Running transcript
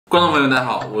观众朋友们，大家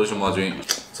好，我是熊猫君。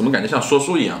怎么感觉像说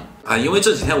书一样啊？因为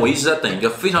这几天我一直在等一个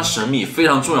非常神秘、非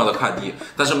常重要的快递，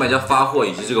但是卖家发货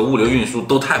以及这个物流运输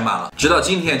都太慢了，直到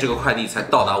今天这个快递才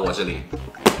到达我这里。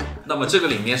那么这个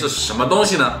里面是什么东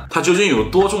西呢？它究竟有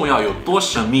多重要、有多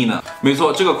神秘呢？没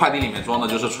错，这个快递里面装的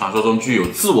就是传说中具有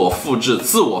自我复制、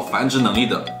自我繁殖能力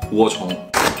的涡虫。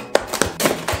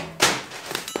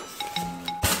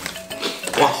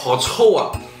哇，好臭啊！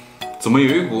怎么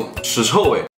有一股屎臭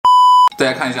味？大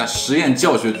家看一下实验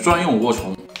教学专用涡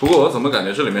虫。不过我怎么感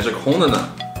觉这里面是空的呢？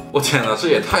我天哪，这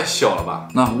也太小了吧！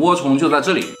那涡虫就在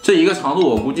这里，这一个长度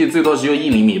我估计最多只有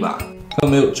1厘米吧。看到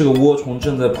没有，这个涡虫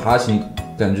正在爬行，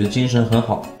感觉精神很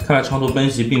好。看来长途奔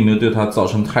袭并没有对它造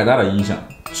成太大的影响，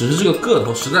只是这个个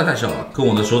头实在太小了，跟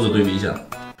我的手指对比一下。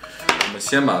我们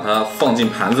先把它放进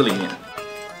盘子里面。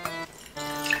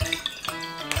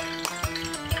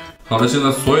好了，现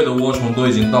在所有的涡虫都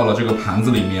已经到了这个盘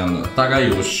子里面了，大概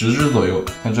有10只左右。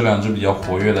看这2只比较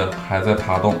活跃的还在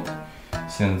爬动，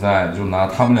现在就拿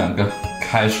它们2个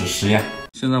开始实验。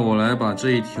现在我来把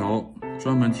这一条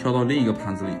专门挑到另一个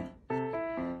盘子里，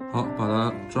好，把它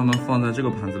专门放在这个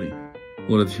盘子里。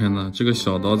我的天哪，这个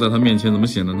小刀在它面前怎么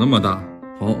显得那么大？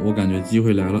好，我感觉机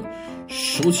会来了，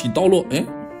手起刀落，哎，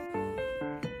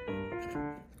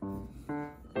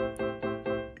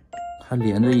还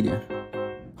连着一点。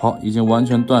好，已经完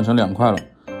全断成2块了。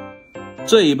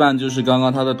这一半就是刚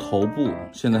刚它的头部，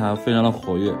现在还非常的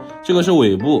活跃。这个是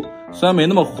尾部，虽然没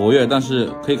那么活跃，但是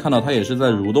可以看到它也是在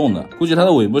蠕动的。估计它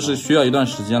的尾部是需要一段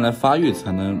时间来发育，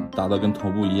才能达到跟头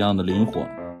部一样的灵活。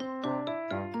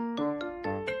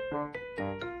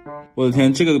我的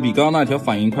天，这个比刚刚那条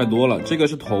反应快多了。这个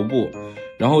是头部，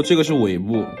然后这个是尾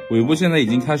部，尾部现在已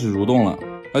经开始蠕动了。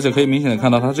而且可以明显的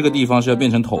看到，它这个地方是要变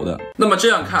成头的。那么这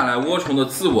样看来，涡虫的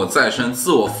自我再生、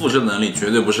自我复制能力绝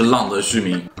对不是浪得虚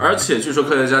名。而且据说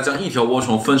科学家将一条涡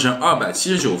虫分成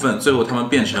279份，最后它们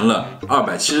变成了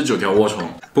279条涡虫。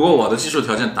不过我的技术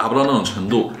条件达不到那种程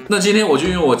度，那今天我就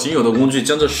用我仅有的工具，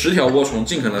将这10条涡虫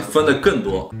尽可能分得更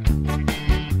多。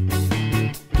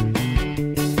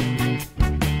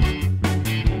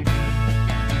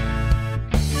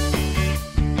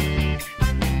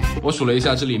我数了一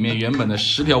下，这里面原本的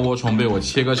10条涡虫被我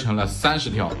切割成了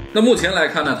30条。那目前来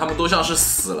看呢，它们都像是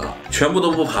死了，全部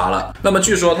都不爬了。那么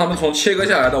据说它们从切割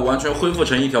下来到完全恢复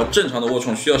成一条正常的涡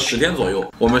虫需要10天左右。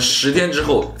我们10天之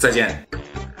后再见。